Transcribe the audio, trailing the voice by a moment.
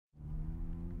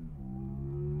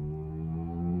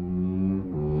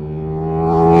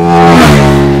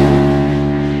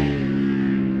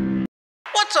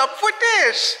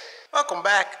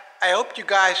I hope you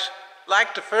guys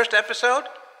liked the first episode.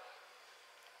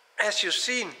 As you've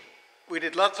seen, we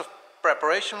did lots of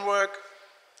preparation work,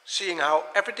 seeing how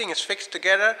everything is fixed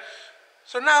together.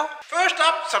 So now, first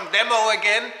up, some demo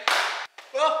again.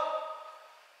 Well,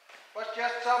 was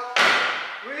just some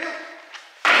real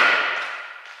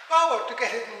power to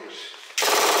get it loose.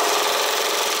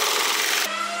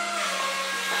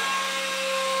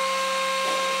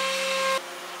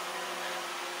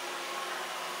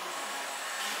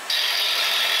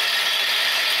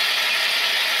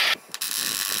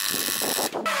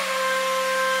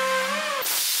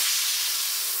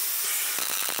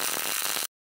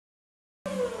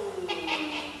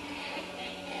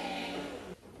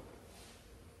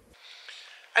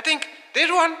 I think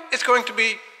this one is going to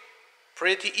be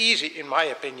pretty easy in my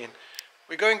opinion.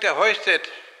 We're going to hoist it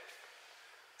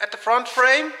at the front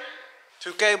frame,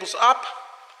 2 cables up,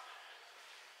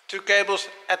 2 cables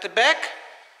at the back,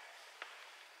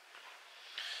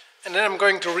 and then I'm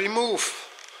going to remove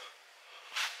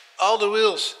all the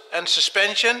wheels and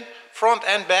suspension, front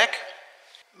and back,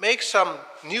 make some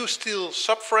new steel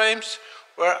subframes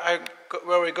where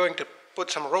we're going to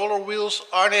put some roller wheels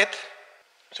on it,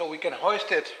 so we can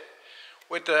hoist it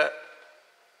with the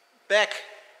back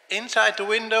inside the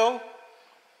window,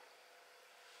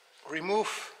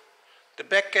 remove the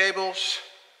back cables,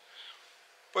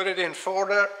 put it in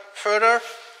further,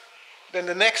 then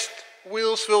the next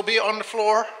wheels will be on the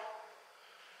floor,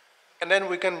 and then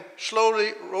we can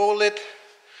slowly roll it,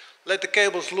 let the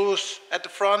cables loose at the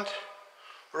front,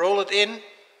 roll it in,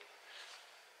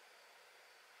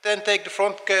 then take the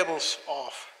front cables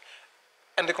off,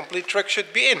 and the complete truck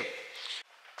should be in.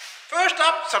 First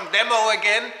up, some demo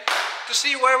again, to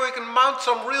see where we can mount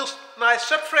some real nice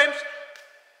subframes,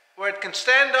 where it can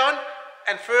stand on,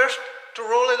 and first to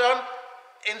roll it on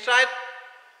inside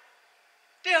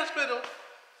the hospital.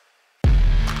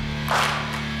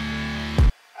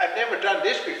 I've never done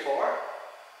this before,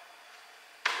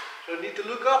 so I need to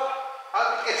look up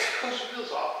how to get those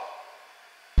wheels off.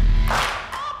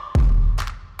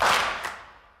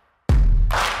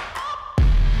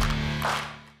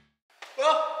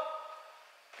 Well,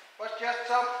 was just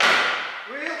some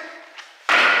real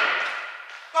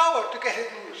power to get it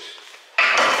loose.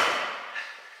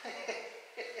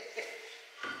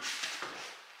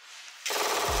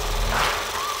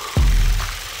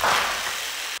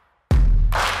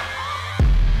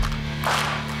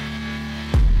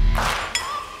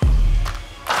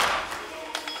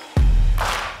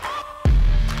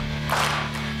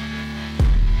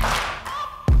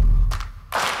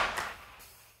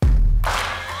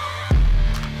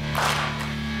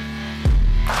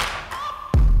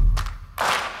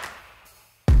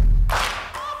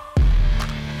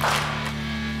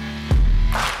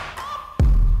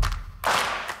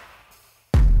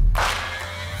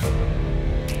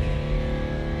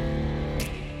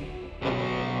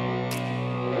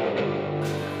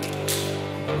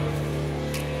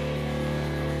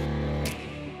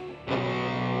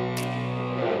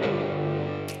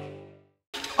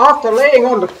 After laying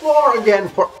on the floor again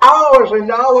for hours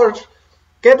and hours,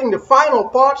 getting the final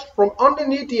parts from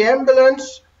underneath the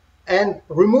ambulance and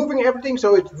removing everything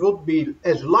so it will be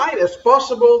as light as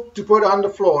possible to put on the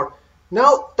floor.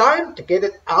 Now time to get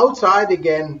it outside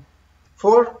again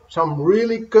for some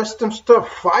really custom stuff.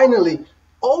 Finally,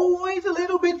 always a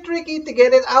little bit tricky to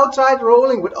get it outside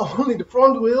rolling with only the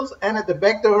front wheels and at the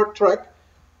back of our truck.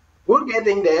 We're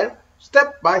getting there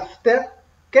step by step,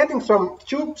 getting some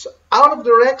tubes out of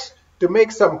the racks to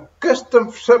make some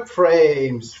custom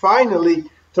subframes. Finally,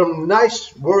 some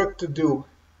nice work to do.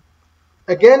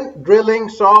 Again, drilling,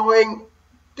 sawing,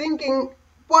 thinking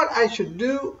what I should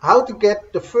do, how to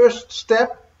get the first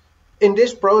step in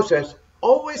this process.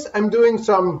 Always I'm doing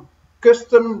some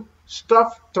custom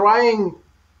stuff, trying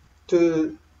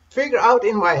to figure out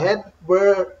in my head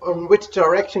on which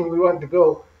direction we want to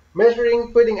go.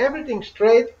 Measuring, putting everything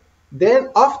straight, then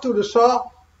off to the saw,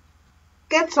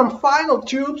 get some final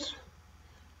tubes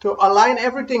to align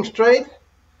everything straight.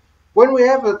 When we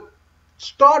have a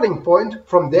starting point,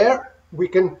 from there we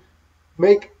can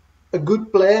make a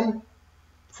good plan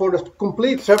for the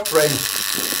complete subframe.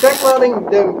 Tack welding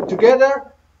them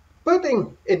together,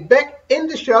 putting it back in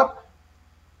the shop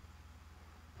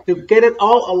to get it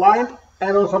all aligned,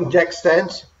 and on some jack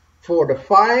stands for the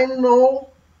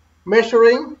final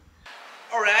measuring.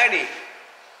 Alrighty,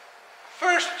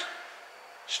 first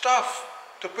stuff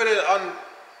to put it on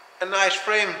a nice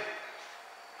frame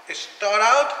is start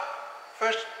out.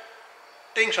 First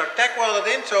things are tack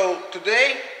welded in, so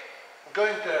today I'm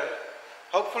going to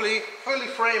hopefully fully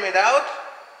frame it out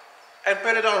and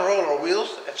put it on roller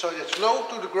wheels, and so it's low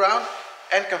to the ground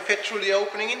and can fit through the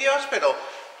opening in the hospital.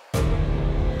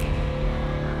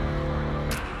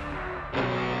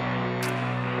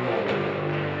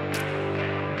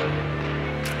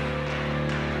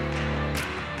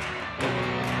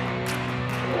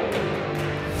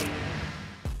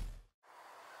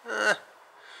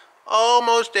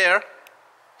 Almost there.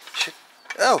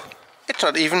 Oh, it's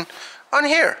not even on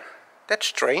here. That's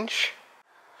strange.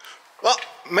 Well,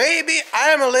 maybe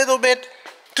I'm a little bit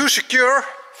too secure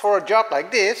for a job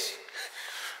like this,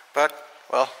 but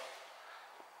well,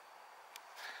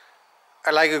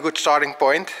 I like a good starting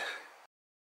point.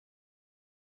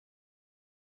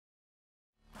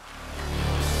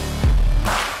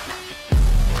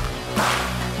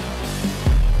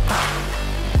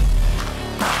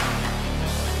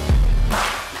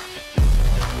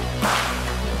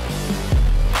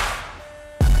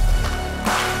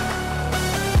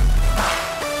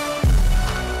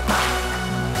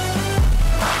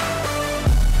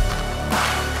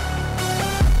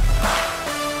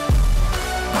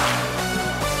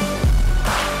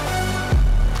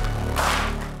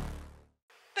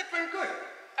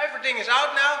 Everything is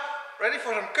out now, ready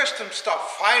for some custom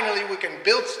stuff. Finally we can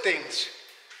build things.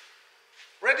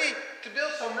 Ready to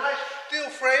build some nice steel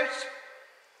frames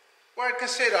where it can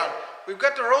sit on. We've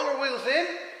got the roller wheels in.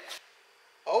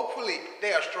 Hopefully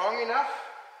they are strong enough.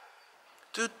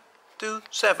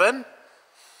 227.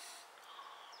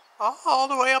 All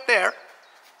the way up there.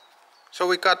 So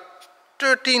we got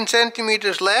 13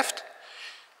 centimeters left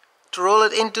to roll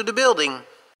it into the building.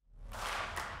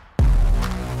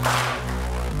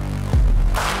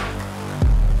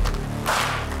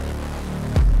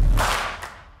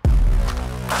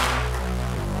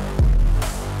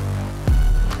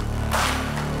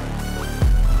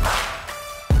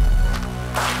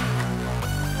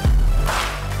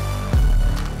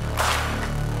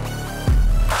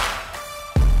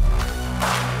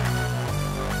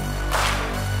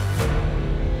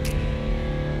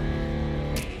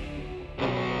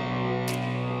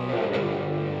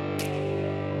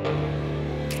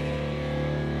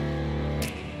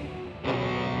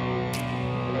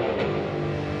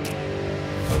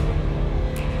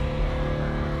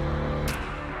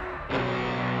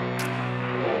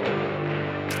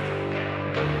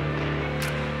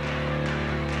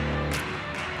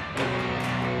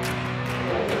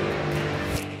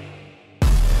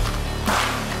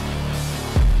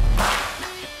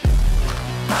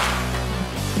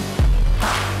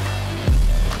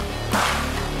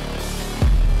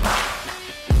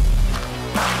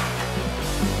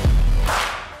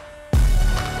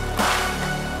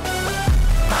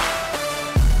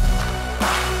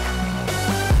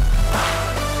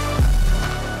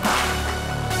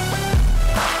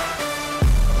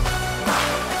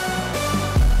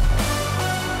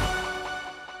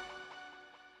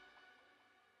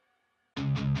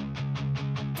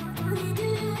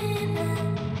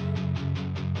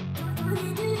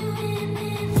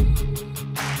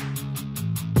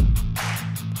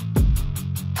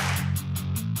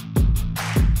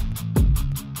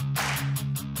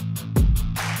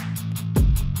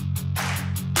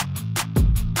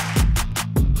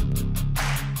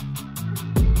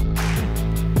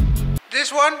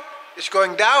 This one is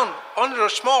going down under the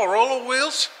small roller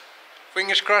wheels.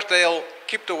 Fingers crossed they'll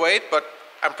keep the weight, but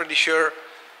I'm pretty sure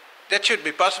that should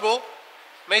be possible.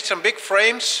 Made some big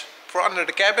frames for under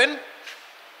the cabin.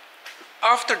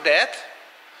 After that,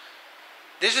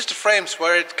 this is the frames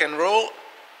where it can roll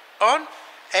on,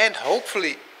 and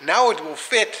hopefully now it will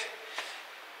fit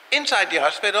inside the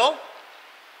hospital.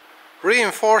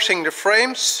 Reinforcing the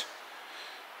frames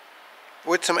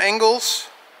with some angles.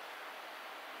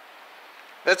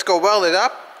 Let's go weld it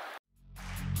up.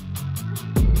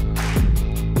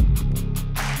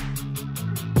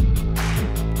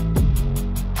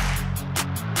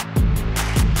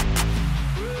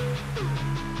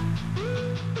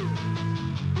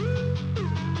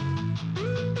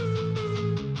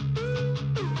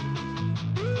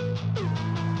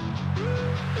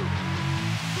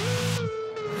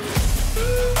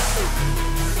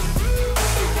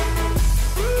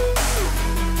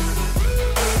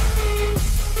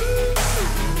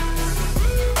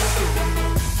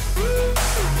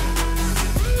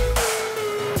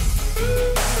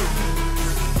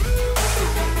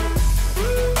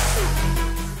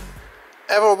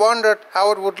 Ever wondered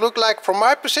how it would look like from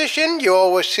my position? You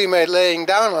always see me laying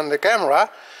down on the camera.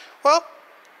 Well,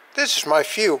 this is my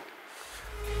view.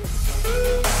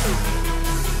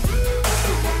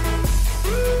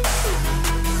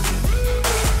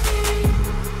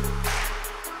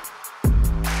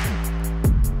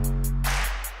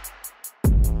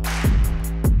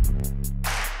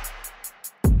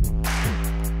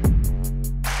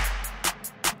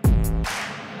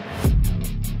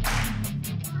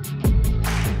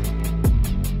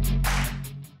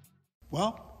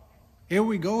 Here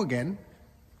we go again.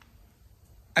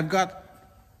 I've got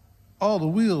all the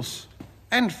wheels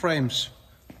and frames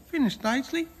finished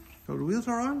nicely. So the wheels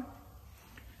are on.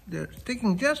 They're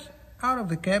sticking just out of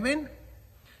the cabin.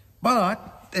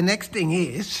 But the next thing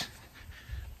is,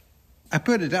 I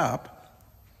put it up.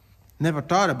 Never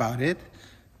thought about it.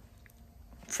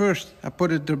 First, I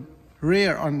put the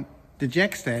rear on the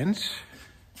jack stands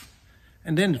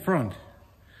and then the front.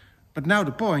 But now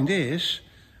the point is,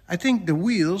 I think the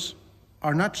wheels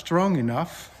are not strong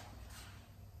enough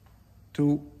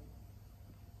to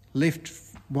lift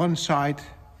one side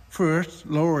first,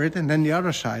 lower it, and then the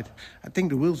other side. I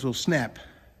think the wheels will snap.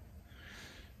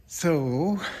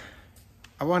 So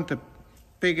I want to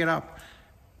pick it up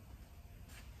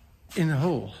in a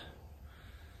hole.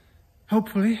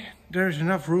 Hopefully there's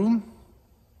enough room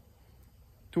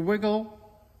to wiggle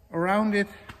around it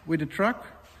with the truck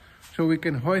so we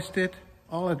can hoist it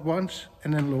all at once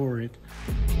and then lower it.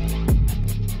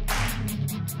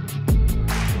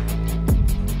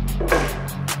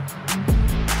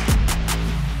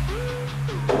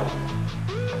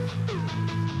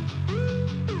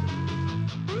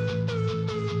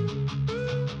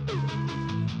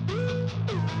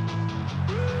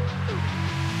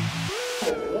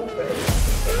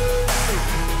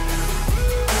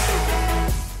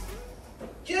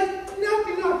 Just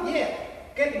not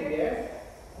yet. Getting there.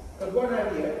 But one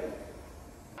idea.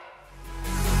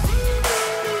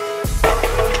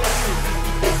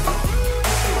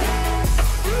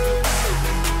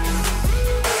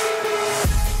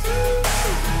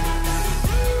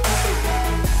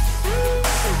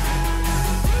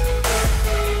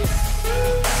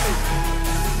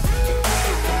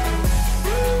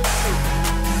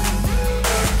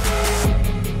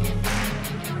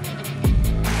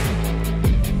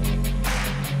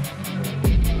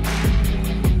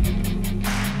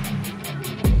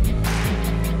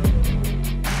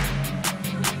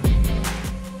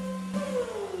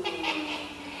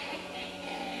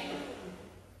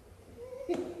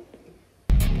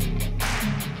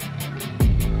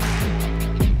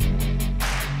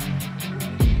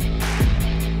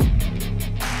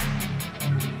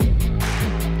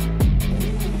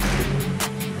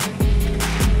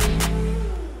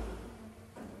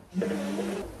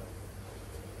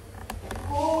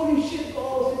 Holy shit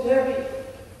balls, it's heavy,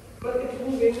 but it's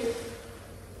moving.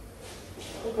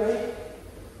 Okay,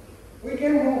 we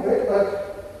can move it,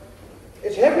 but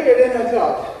it's heavier than I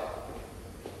thought.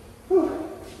 Whew.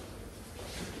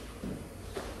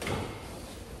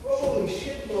 Holy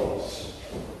shit balls.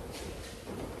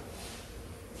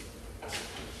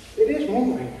 It is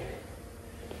moving,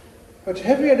 but it's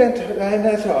heavier than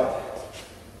I thought.